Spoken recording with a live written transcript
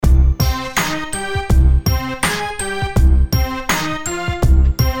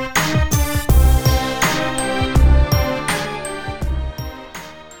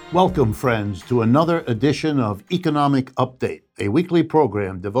Welcome, friends, to another edition of Economic Update, a weekly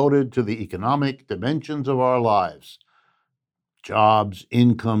program devoted to the economic dimensions of our lives: jobs,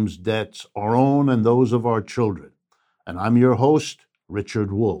 incomes, debts, our own and those of our children. And I'm your host,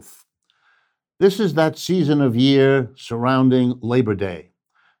 Richard Wolff. This is that season of year surrounding Labor Day.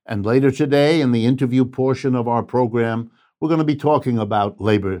 And later today, in the interview portion of our program, we're going to be talking about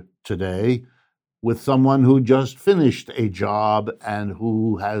Labor today with someone who just finished a job and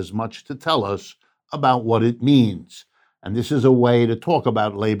who has much to tell us about what it means. And this is a way to talk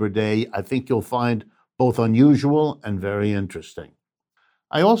about Labor Day I think you'll find both unusual and very interesting.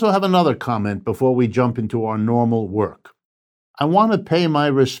 I also have another comment before we jump into our normal work. I want to pay my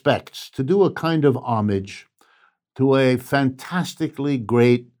respects, to do a kind of homage to a fantastically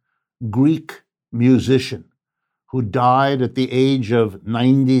great Greek musician who died at the age of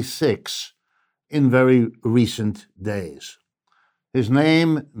 96 in very recent days. His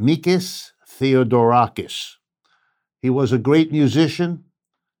name, Mikis Theodorakis. He was a great musician,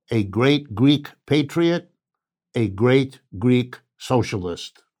 a great Greek patriot, a great Greek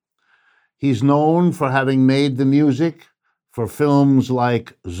socialist. He's known for having made the music for films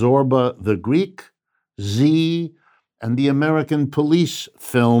like Zorba the Greek, Z, and the American police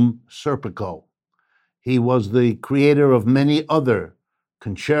film Serpico. He was the creator of many other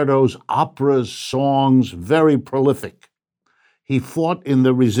concertos, operas, songs, very prolific. He fought in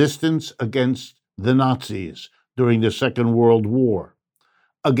the resistance against the Nazis during the Second World War,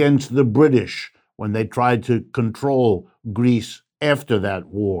 against the British when they tried to control Greece after that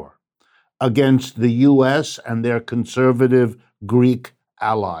war, against the U.S. and their conservative Greek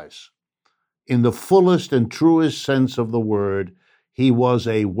allies. In the fullest and truest sense of the word, he was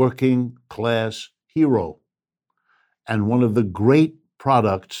a working class hero and one of the great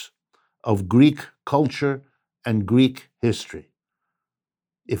products of Greek culture and Greek history.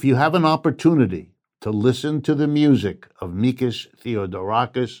 If you have an opportunity to listen to the music of Mikis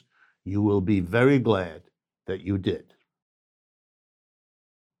Theodorakis, you will be very glad that you did.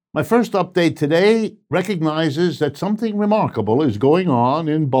 My first update today recognizes that something remarkable is going on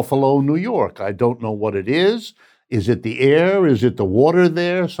in Buffalo, New York. I don't know what it is. Is it the air? Is it the water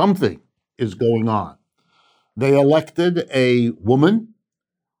there? Something is going on. They elected a woman,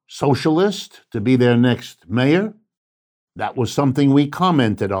 socialist, to be their next mayor. That was something we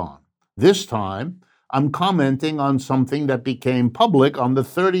commented on. This time, I'm commenting on something that became public on the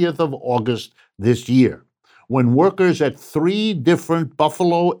 30th of August this year, when workers at 3 different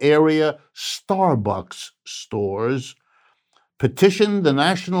Buffalo area Starbucks stores petitioned the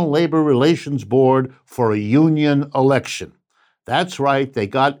National Labor Relations Board for a union election. That's right, they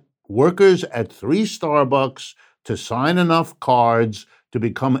got workers at 3 Starbucks to sign enough cards to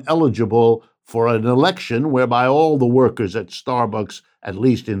become eligible for an election whereby all the workers at Starbucks, at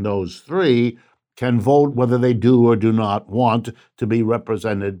least in those 3, can vote whether they do or do not want to be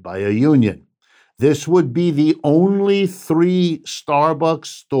represented by a union. This would be the only 3 Starbucks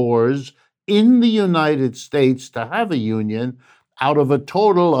stores in the United States to have a union out of a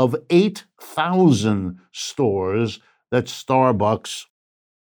total of 8,000 stores that Starbucks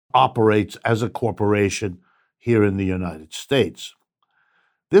operates as a corporation here in the United States.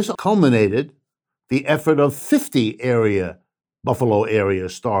 This culminated the effort of 50 Buffalo area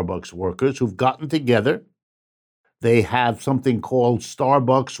Starbucks workers who've gotten together. They have something called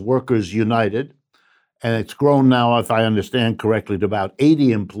Starbucks Workers United, and it's grown now, if I understand correctly, to about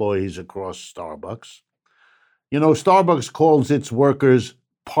 80 employees across Starbucks. You know, Starbucks calls its workers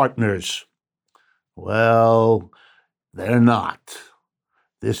partners. Well, they're not.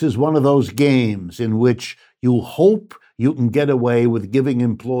 This is one of those games in which you hope you can get away with giving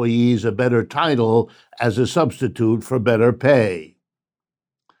employees a better title as a substitute for better pay.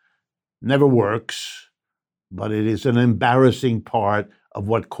 Never works, but it is an embarrassing part of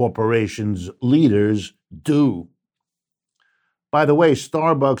what corporations' leaders do. By the way,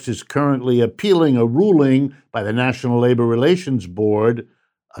 Starbucks is currently appealing a ruling by the National Labor Relations Board.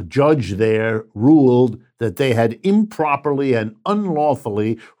 A judge there ruled that they had improperly and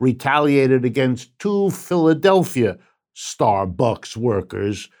unlawfully retaliated against 2 Philadelphia Starbucks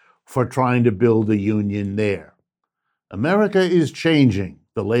workers for trying to build a union there. America is changing.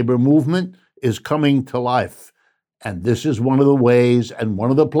 The labor movement is coming to life. And this is one of the ways and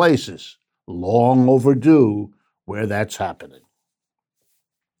one of the places, long overdue, where that's happening.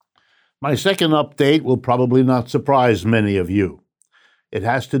 My second update will probably not surprise many of you. It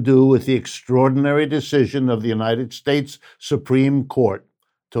has to do with the extraordinary decision of the United States Supreme Court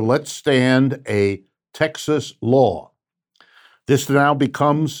to let stand a Texas law. This now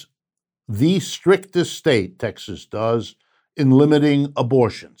becomes the strictest state, Texas does, in limiting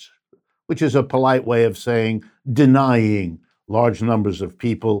abortions, which is a polite way of saying denying large numbers of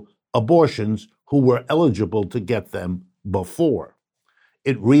people abortions who were eligible to get them before.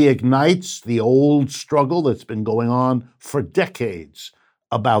 It reignites the old struggle that's been going on for decades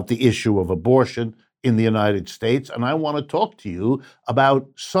about the issue of abortion in the United States. And I want to talk to you about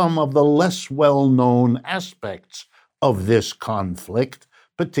some of the less well-known aspects of this conflict,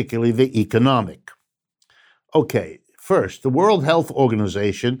 particularly the economic. Okay, first, the World Health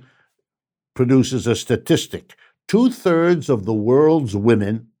Organization produces a statistic. 2/3 of the world's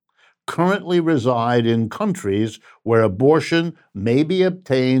women currently reside in countries where abortion may be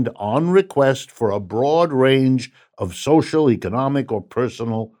obtained on request for a broad range of social, economic, or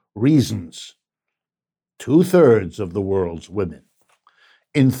personal reasons. 2/3 of the world's women.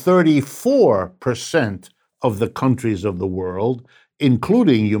 In 34% of the countries of the world,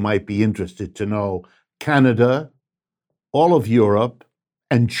 including, you might be interested to know, Canada, all of Europe,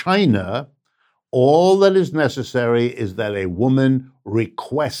 and China, all that is necessary is that a woman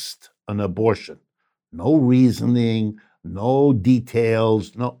request an abortion. No reasoning, no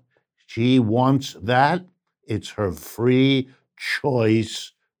details, no. She wants that. It's her free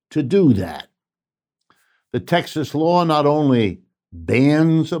choice to do that. The Texas law not only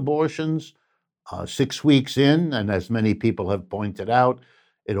bans abortions 6 weeks in, and as many people have pointed out,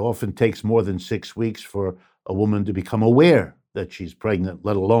 it often takes more than 6 weeks for a woman to become aware that she's pregnant,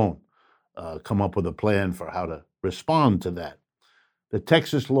 let alone come up with a plan for how to respond to that. The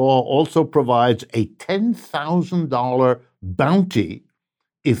Texas law also provides a $10,000 bounty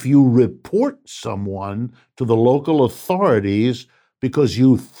if you report someone to the local authorities because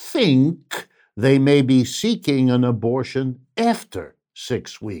you think they may be seeking an abortion after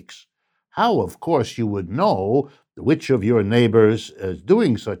 6 weeks. How, of course, you would know which of your neighbors is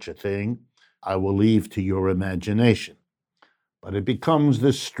doing such a thing, I will leave to your imagination. But it becomes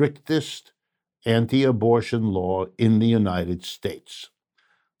the strictest anti-abortion law in the United States.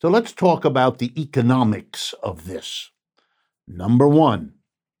 So let's talk about the economics of this. Number one,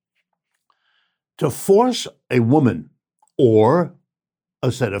 to force a woman or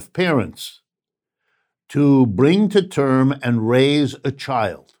a set of parents to bring to term and raise a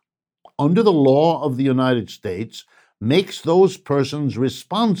child under the law of the United States makes those persons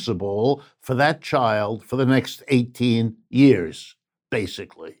responsible for that child for the next 18 years,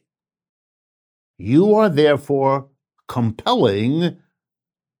 basically. You are therefore compelling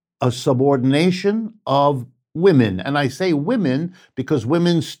a subordination of women. And I say women because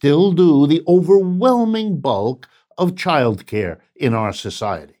women still do the overwhelming bulk of childcare in our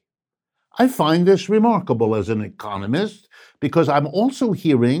society. I find this remarkable as an economist because I'm also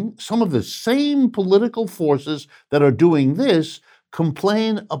hearing some of the same political forces that are doing this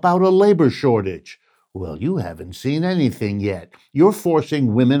complain about a labor shortage. Well, you haven't seen anything yet. You're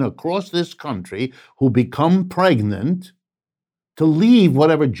forcing women across this country who become pregnant to leave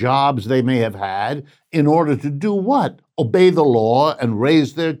whatever jobs they may have had in order to do what? Obey the law and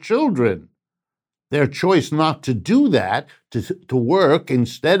raise their children. Their choice not to do that, to work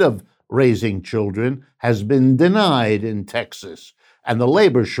instead of raising children, has been denied in Texas. And the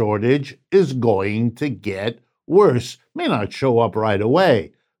labor shortage is going to get worse. May not show up right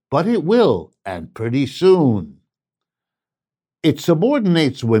away, but it will, and pretty soon. It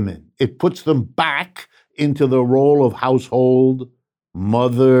subordinates women. It puts them back into the role of household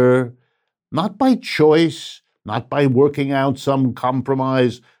mother, not by choice, not by working out some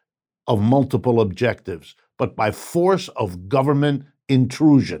compromise of multiple objectives, but by force of government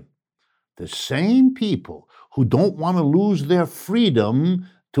intrusion. The same people who don't want to lose their freedom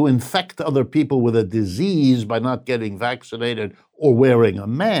to infect other people with a disease by not getting vaccinated or wearing a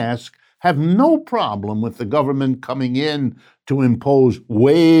mask have no problem with the government coming in to impose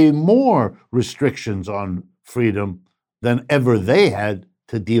way more restrictions on freedom than ever they had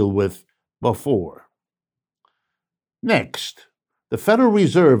to deal with before. Next, the Federal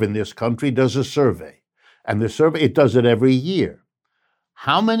Reserve in this country does a survey, and it does it every year.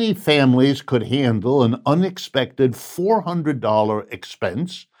 How many families could handle an unexpected $400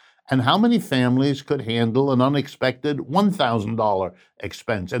 expense, and how many families could handle an unexpected $1,000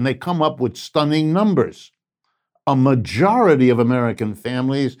 expense? And they come up with stunning numbers. A majority of American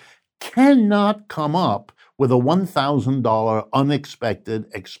families cannot come up with a $1,000 unexpected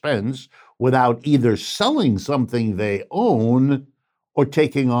expense without either selling something they own or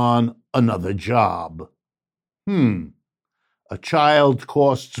taking on another job. A child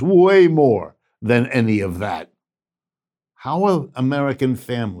costs way more than any of that. How are American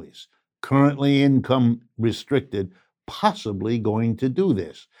families, currently income restricted, possibly going to do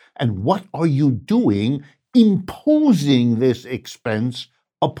this? And what are you doing imposing this expense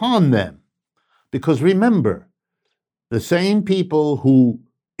upon them. Because remember, the same people who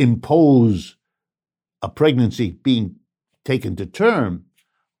impose a pregnancy being taken to term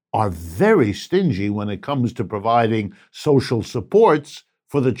are very stingy when it comes to providing social supports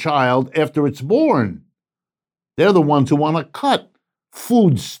for the child after it's born. They're the ones who want to cut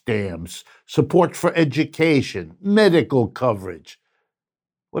food stamps, support for education, medical coverage.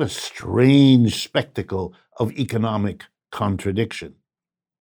 What a strange spectacle of economic contradiction.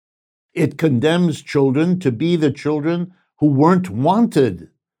 It condemns children to be the children who weren't wanted.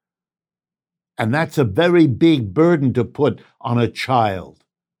 And that's a very big burden to put on a child,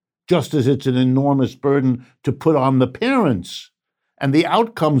 just as it's an enormous burden to put on the parents. And the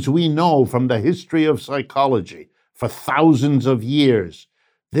outcomes we know from the history of psychology for thousands of years.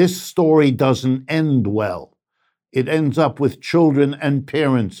 This story doesn't end well. It ends up with children and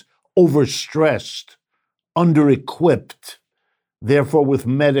parents overstressed, under-equipped, therefore with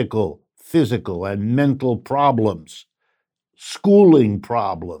medical, physical, and mental problems, schooling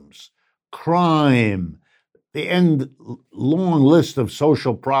problems, crime, the end long list of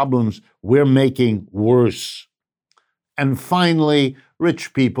social problems we're making worse. And finally,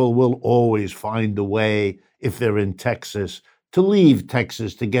 rich people will always find a way, if they're in Texas, to leave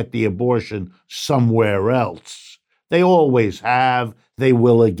Texas to get the abortion somewhere else. They always have, they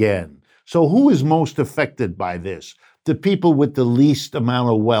will again. So who is most affected by this? The people with the least amount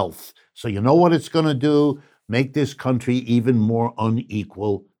of wealth. So you know what it's going to do? Make this country even more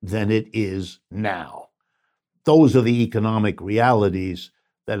unequal than it is now. Those are the economic realities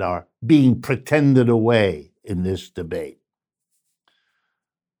that are being pretended away in this debate.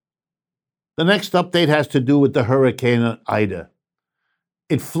 The next update has to do with the Hurricane Ida.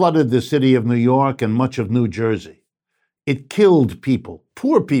 It flooded the city of New York and much of New Jersey. It killed people,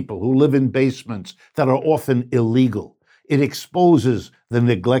 poor people who live in basements that are often illegal. It exposes the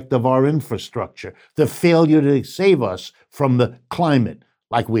neglect of our infrastructure, the failure to save us from the climate,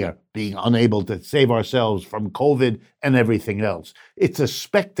 like we are being unable to save ourselves from COVID and everything else. It's a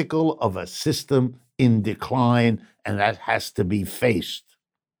spectacle of a system in decline, and that has to be faced.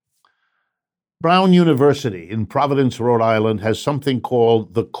 Brown University in Providence, Rhode Island, has something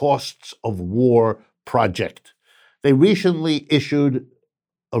called the Costs of War Project. They recently issued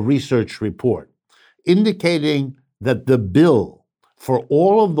a research report indicating that the bill for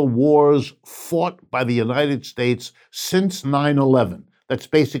all of the wars fought by the United States since 9/11, that's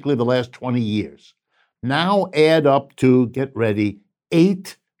basically the last 20 years, now add up to, get ready,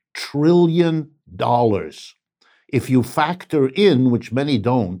 $8 trillion. If you factor in, which many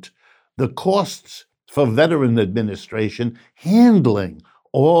don't, the costs for veteran administration handling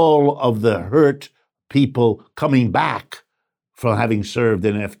all of the hurt people coming back from having served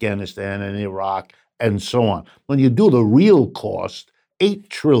in Afghanistan and Iraq and so on. When you do the real cost, $8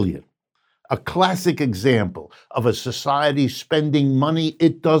 trillion. A classic example of a society spending money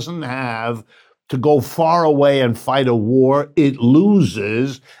it doesn't have to go far away and fight a war it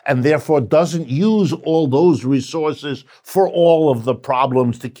loses, and therefore doesn't use all those resources for all of the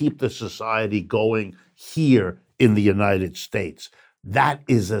problems to keep the society going here in the United States. That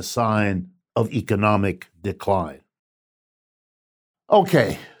is a sign of economic decline.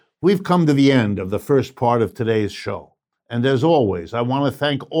 Okay, we've come to the end of the first part of today's show. And as always, I want to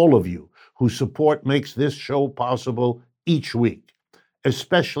thank all of you whose support makes this show possible each week,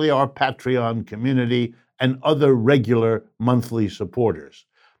 especially our Patreon community and other regular monthly supporters.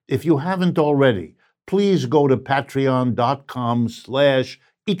 If you haven't already, please go to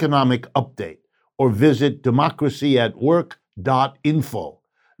patreon.com/economic update or visit democracyatwork.info.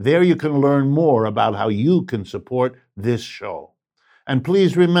 There you can learn more about how you can support this show. And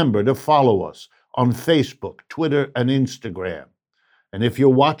please remember to follow us on Facebook, Twitter, and Instagram. And if you're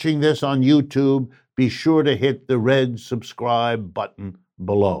watching this on YouTube, be sure to hit the red subscribe button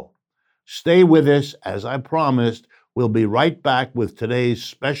below. Stay with us, as I promised. We'll be right back with today's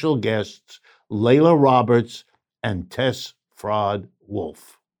special guests, Layla Roberts and Tess Fraud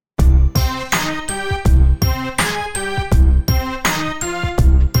Wolf.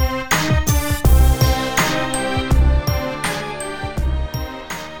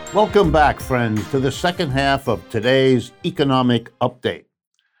 Welcome back, friends, to the second half of today's economic update.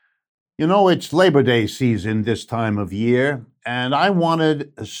 You know, it's Labor Day season this time of year, and I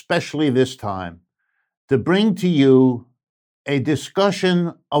wanted, especially this time, to bring to you a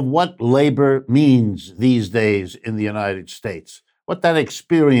discussion of what labor means these days in the United States, what that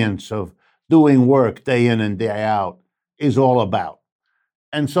experience of doing work day in and day out is all about.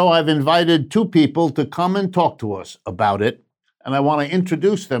 And so I've invited two people to come and talk to us about it, and I want to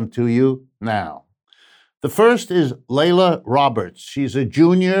introduce them to you now. The first is Layla Roberts. She's a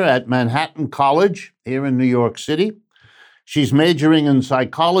junior at Manhattan College here in New York City. She's majoring in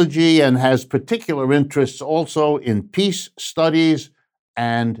psychology and has particular interests also in peace studies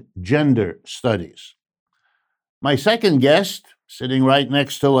and gender studies. My second guest, sitting right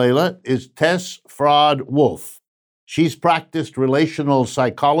next to Layla, is Tess Fraud-Wolf. She's practiced relational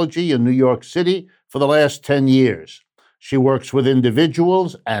psychology in New York City for the last 10 years. She works with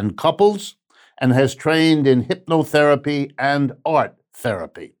individuals and couples and has trained in hypnotherapy and art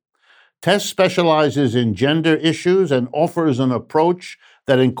therapy. Tess specializes in gender issues and offers an approach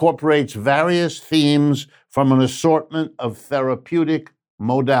that incorporates various themes from an assortment of therapeutic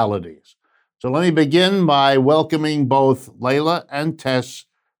modalities. So let me begin by welcoming both Layla and Tess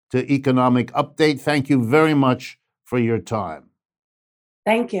to Economic Update. Thank you very much for your time.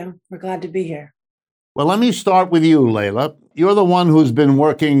 Thank you. We're glad to be here. Well, let me start with you, Layla. You're the one who's been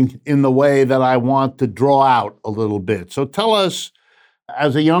working in the way that I want to draw out a little bit. So tell us,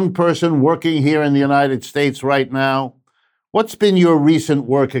 as a young person working here in the United States right now, what's been your recent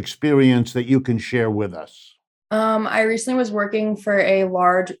work experience that you can share with us? I recently was working for a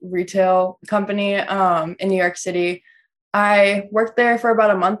large retail company in New York City. I worked there for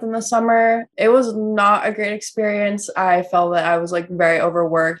about a month in the summer. It was not a great experience. I felt that I was very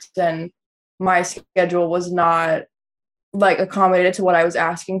overworked and my schedule was not accommodated to what I was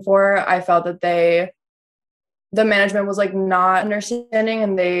asking for. I felt that the management was not understanding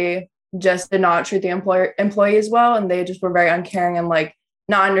and they just did not treat the employees well. And they just were very uncaring and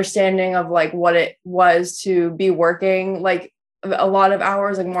not understanding of what it was to be working a lot of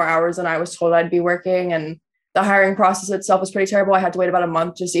hours, more hours than I was told I'd be working. And the hiring process itself was pretty terrible. I had to wait about a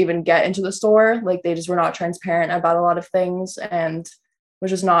month just to even get into the store. They just were not transparent about a lot of things and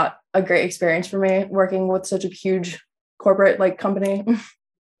was just not a great experience for me working with such a huge corporate company.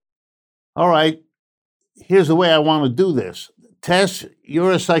 All right. Here's the way I want to do this. Tess,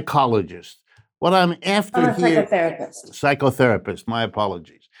 you're a psychologist. What I'm after here... Psychotherapist, my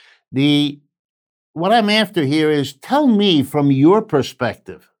apologies. What I'm after here is, tell me from your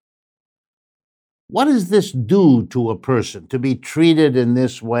perspective, what does this do to a person to be treated in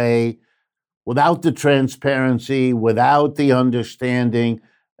this way, without the transparency, without the understanding,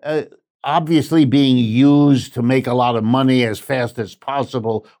 obviously being used to make a lot of money as fast as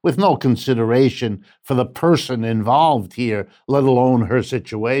possible with no consideration for the person involved here, let alone her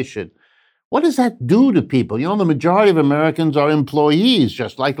situation. What does that do to people? You know, the majority of Americans are employees,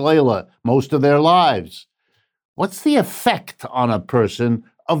 just like Layla, most of their lives. What's the effect on a person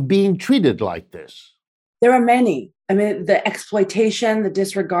of being treated like this? There are many. I mean, the exploitation, the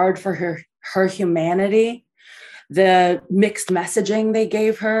disregard for her humanity, the mixed messaging they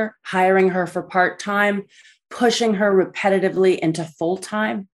gave her, hiring her for part-time, pushing her repetitively into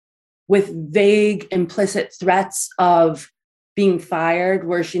full-time with vague implicit threats of being fired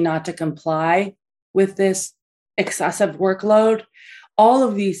were she not to comply with this excessive workload. All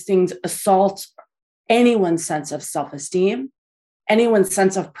of these things assault anyone's sense of self-esteem, anyone's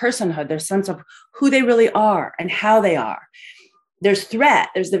sense of personhood, their sense of who they really are and how they are. There's threat.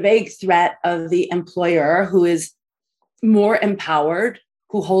 There's the vague threat of the employer who is more empowered,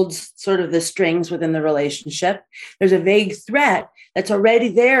 who holds sort of the strings within the relationship. There's a vague threat that's already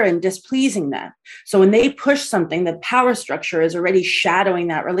there and displeasing them. So when they push something, the power structure is already shadowing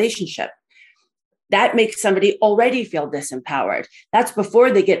that relationship. That makes somebody already feel disempowered. That's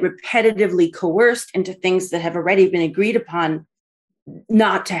before they get repetitively coerced into things that have already been agreed upon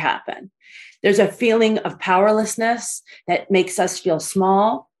not to happen. There's a feeling of powerlessness that makes us feel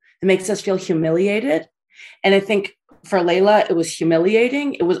small, it makes us feel humiliated. And I think for Layla, it was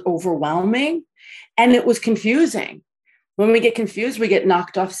humiliating, it was overwhelming, and it was confusing. When we get confused, we get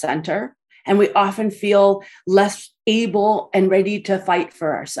knocked off center, and we often feel less able and ready to fight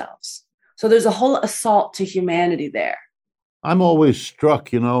for ourselves. So there's a whole assault to humanity there. I'm always struck,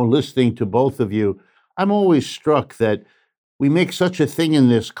 listening to both of you, I'm always struck that we make such a thing in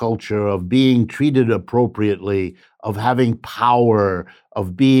this culture of being treated appropriately, of having power,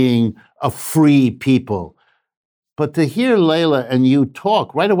 of being a free people. But to hear Layla and you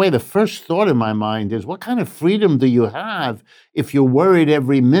talk, right away, the first thought in my mind is, what kind of freedom do you have if you're worried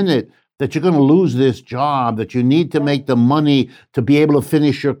every minute that you're going to lose this job, that you need to make the money to be able to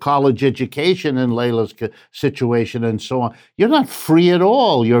finish your college education in Layla's situation and so on? You're not free at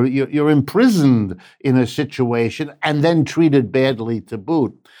all. You're imprisoned in a situation and then treated badly to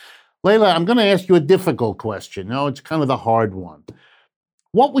boot. Layla, I'm going to ask you a difficult question. It's kind of the hard one.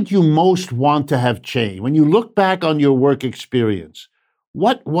 What would you most want to have changed? When you look back on your work experience,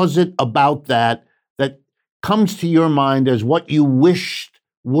 what was it about that comes to your mind as what you wished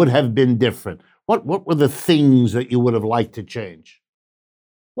would have been different? What were the things that you would have liked to change?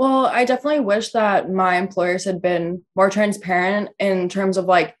 Well, I definitely wish that my employers had been more transparent in terms of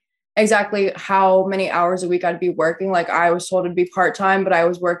like exactly how many hours a week I'd be working. Like I was told it'd be part-time, but I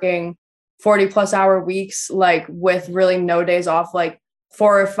was working 40 plus hour weeks, like with really no days off, like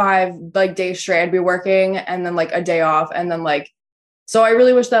 4 or 5 like days straight I'd be working and then like a day off. And then like, so I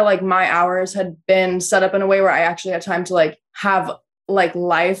really wish that like my hours had been set up in a way where I actually had time to like have like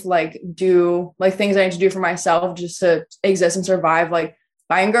life, like do like things I need to do for myself just to exist and survive, like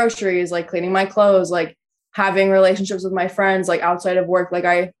buying groceries, like cleaning my clothes, like having relationships with my friends, like outside of work. Like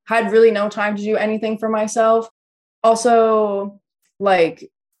I had really no time to do anything for myself. Also,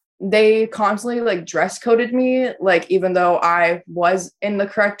 like they constantly like dress coded me, like even though I was in the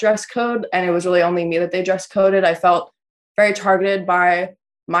correct dress code and it was really only me that they dress coded, I felt very targeted by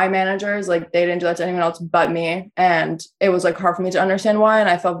my managers. Like they didn't do that to anyone else but me. And it was like hard for me to understand why. And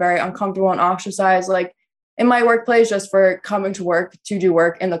I felt very uncomfortable and ostracized, like in my workplace, just for coming to work to do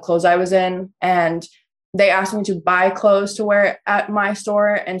work in the clothes I was in. And they asked me to buy clothes to wear at my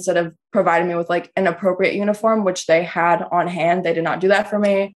store instead of providing me with like an appropriate uniform, which they had on hand. They did not do that for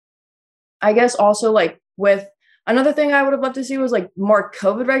me. I guess also like with another thing I would have loved to see was like more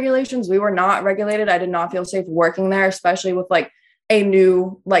COVID regulations. We were not regulated. I did not feel safe working there, especially with like a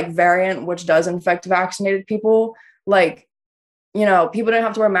new like variant, which does infect vaccinated people. Like, you know, people didn't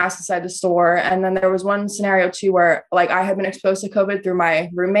have to wear masks inside the store. And then there was one scenario too, where like I had been exposed to COVID through my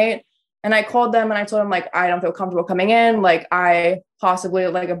roommate, and I called them and I told them like, I don't feel comfortable coming in. Like I possibly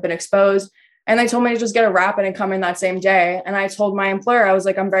like have been exposed. And they told me to just get a rapid and come in that same day. And I told my employer, I was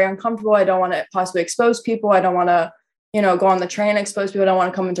like, I'm very uncomfortable. I don't want to possibly expose people. I don't want to, you know, go on the train and expose people. I don't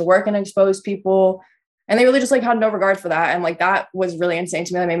want to come into work and expose people. And they really just like had no regard for that. And like, that was really insane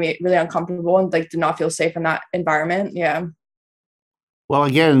to me. That made me really uncomfortable and like did not feel safe in that environment. Yeah. Well,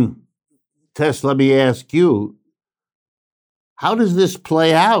 again, Tess, let me ask you, how does this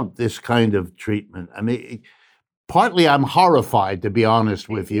play out, this kind of treatment? I mean, partly I'm horrified, to be honest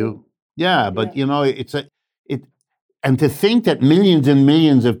with you. Yeah, but you know, and to think that millions and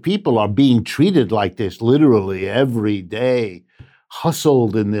millions of people are being treated like this literally every day,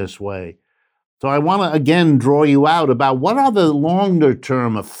 hustled in this way. So I want to again draw you out about what are the longer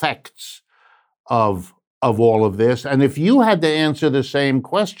term effects of all of this. And if you had to answer the same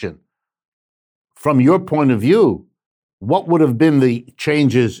question, from your point of view, what would have been the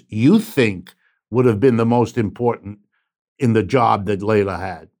changes you think would have been the most important in the job that Layla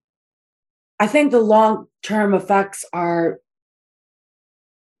had? I think the long-term effects are,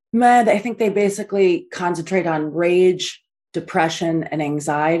 I think they basically concentrate on rage, depression, and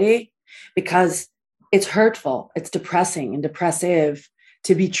anxiety, because it's hurtful, it's depressing and depressive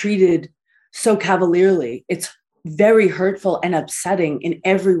to be treated so cavalierly. It's very hurtful and upsetting in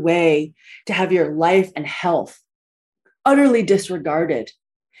every way to have your life and health utterly disregarded.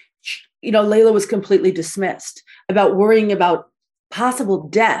 You know, Layla was completely dismissed about worrying about possible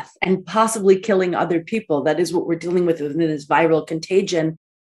death and possibly killing other people. That is what we're dealing with within this viral contagion.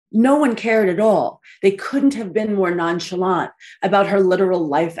 No one cared at all. They couldn't have been more nonchalant about her literal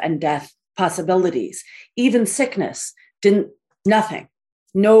life and death possibilities. Even sickness, nothing,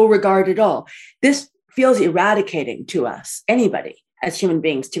 no regard at all. This feels eradicating to us, anybody as human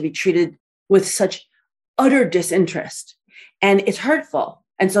beings, to be treated with such utter disinterest. And it's hurtful.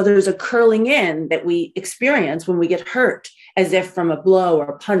 And so there's a curling in that we experience when we get hurt, as if from a blow or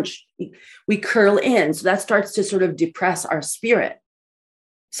a punch, we curl in. So that starts to sort of depress our spirit.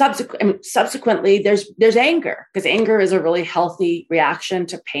 Subsequently, there's anger, because anger is a really healthy reaction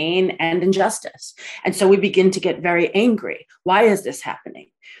to pain and injustice. And so we begin to get very angry. Why is this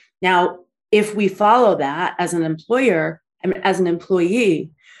happening? Now, if we follow that as an employer, as an employee,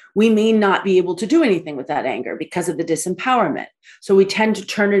 we may not be able to do anything with that anger because of the disempowerment. So we tend to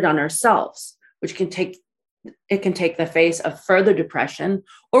turn it on ourselves, which can take the face of further depression,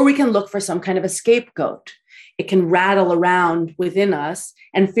 or we can look for some kind of a scapegoat. It can rattle around within us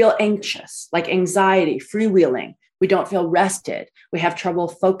and feel anxious, like anxiety, freewheeling. We don't feel rested. We have trouble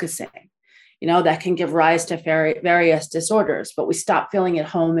focusing. You know, that can give rise to various disorders, but we stop feeling at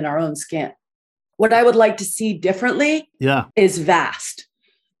home in our own skin. What I would like to see differently is vast.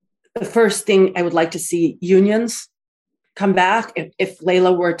 The first thing I would like to see unions come back. If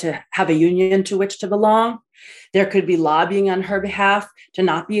Layla were to have a union to which to belong, there could be lobbying on her behalf to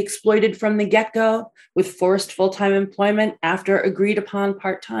not be exploited from the get-go with forced full-time employment after agreed upon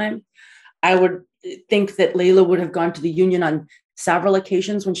part-time. I would think that Layla would have gone to the union on several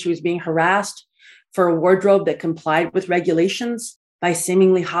occasions when she was being harassed for a wardrobe that complied with regulations by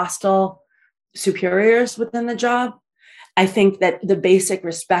seemingly hostile superiors within the job. I think that the basic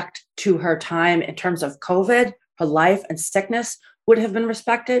respect to her time in terms of COVID, her life and sickness would have been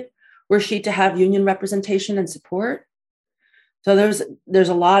respected were she to have union representation and support. So there's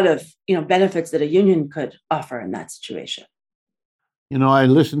a lot of benefits that a union could offer in that situation. I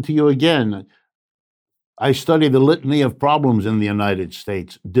listened to you again. I study the litany of problems in the United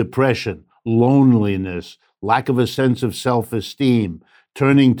States: depression, loneliness, lack of a sense of self-esteem,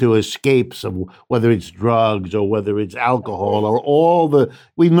 turning to escapes of whether it's drugs or whether it's alcohol or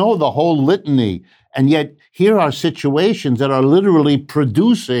we know the whole litany. And yet here are situations that are literally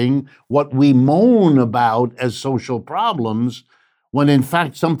producing what we moan about as social problems, when in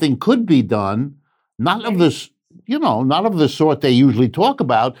fact something could be done, not of the sort they usually talk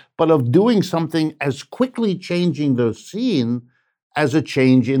about, but of doing something as quickly changing the scene as a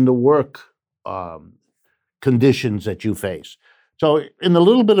change in the work conditions that you face. So in the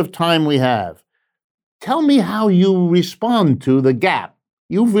little bit of time we have, tell me how you respond to the gap.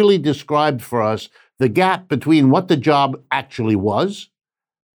 You've really described for us the gap between what the job actually was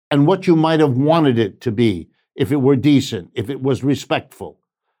and what you might have wanted it to be, if it were decent, if it was respectful.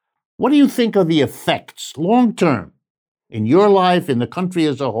 What do you think are the effects, long term, in your life, in the country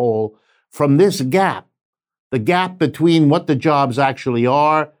as a whole, from this gap, the gap between what the jobs actually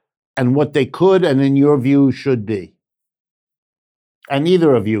are and what they could and, in your view, should be? And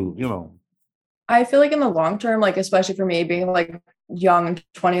either of you, I feel like in the long term, like, especially for me being like young and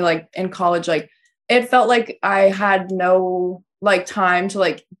 20, like in college, like it felt like I had no like time to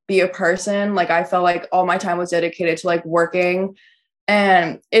like be a person. Like I felt like all my time was dedicated to like working,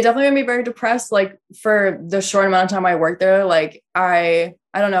 and it definitely made me very depressed. Like for the short amount of time I worked there, like I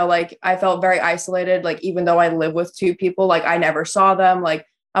don't know, like I felt very isolated. Like even though I live with two people, like I never saw them. Like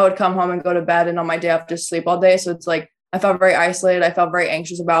I would come home and go to bed, and on my day I would just sleep all day. So it's like I felt very isolated. I felt very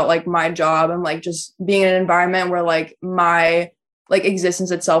anxious about like my job and like just being in an environment where like my like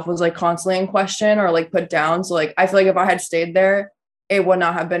existence itself was like constantly in question or like put down. So like I feel like if I had stayed there, it would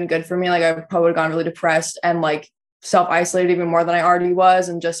not have been good for me. Like I probably would have gotten really depressed and like self-isolated even more than I already was,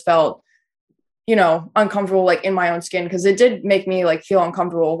 and just felt uncomfortable like in my own skin, because it did make me like feel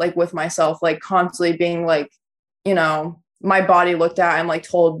uncomfortable like with myself, like constantly being like my body looked at and like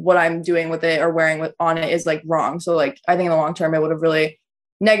told what I'm doing with it or wearing on it is like wrong. So like I think in the long term it would have really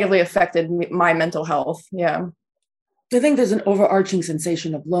negatively affected my mental health. Yeah. I think there's an overarching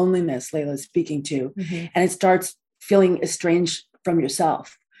sensation of loneliness Layla's speaking to, and it starts feeling estranged from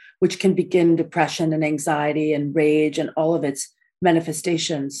yourself, which can begin depression and anxiety and rage and all of its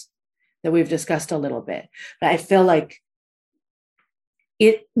manifestations that we've discussed a little bit. But I feel like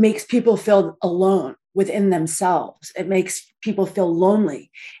it makes people feel alone within themselves. It makes people feel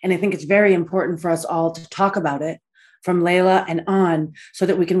lonely. And I think it's very important for us all to talk about it from Layla and on, so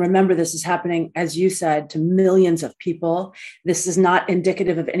that we can remember this is happening, as you said, to millions of people. This is not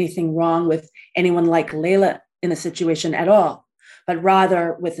indicative of anything wrong with anyone like Layla in a situation at all, but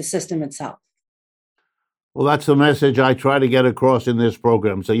rather with the system itself. Well, that's the message I try to get across in this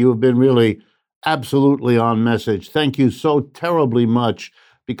program. So you have been really absolutely on message. Thank you so terribly much,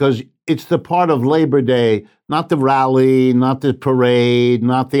 because it's the part of Labor Day, not the rally, not the parade,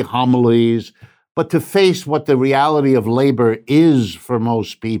 not the homilies, but to face what the reality of labor is for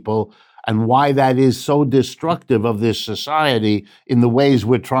most people and why that is so destructive of this society in the ways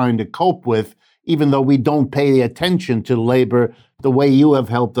we're trying to cope with, even though we don't pay attention to labor the way you have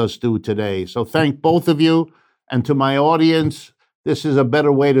helped us do today. So thank both of you. And to my audience, this is a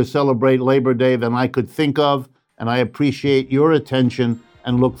better way to celebrate Labor Day than I could think of. And I appreciate your attention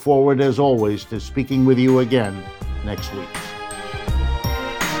and look forward, as always, to speaking with you again next week.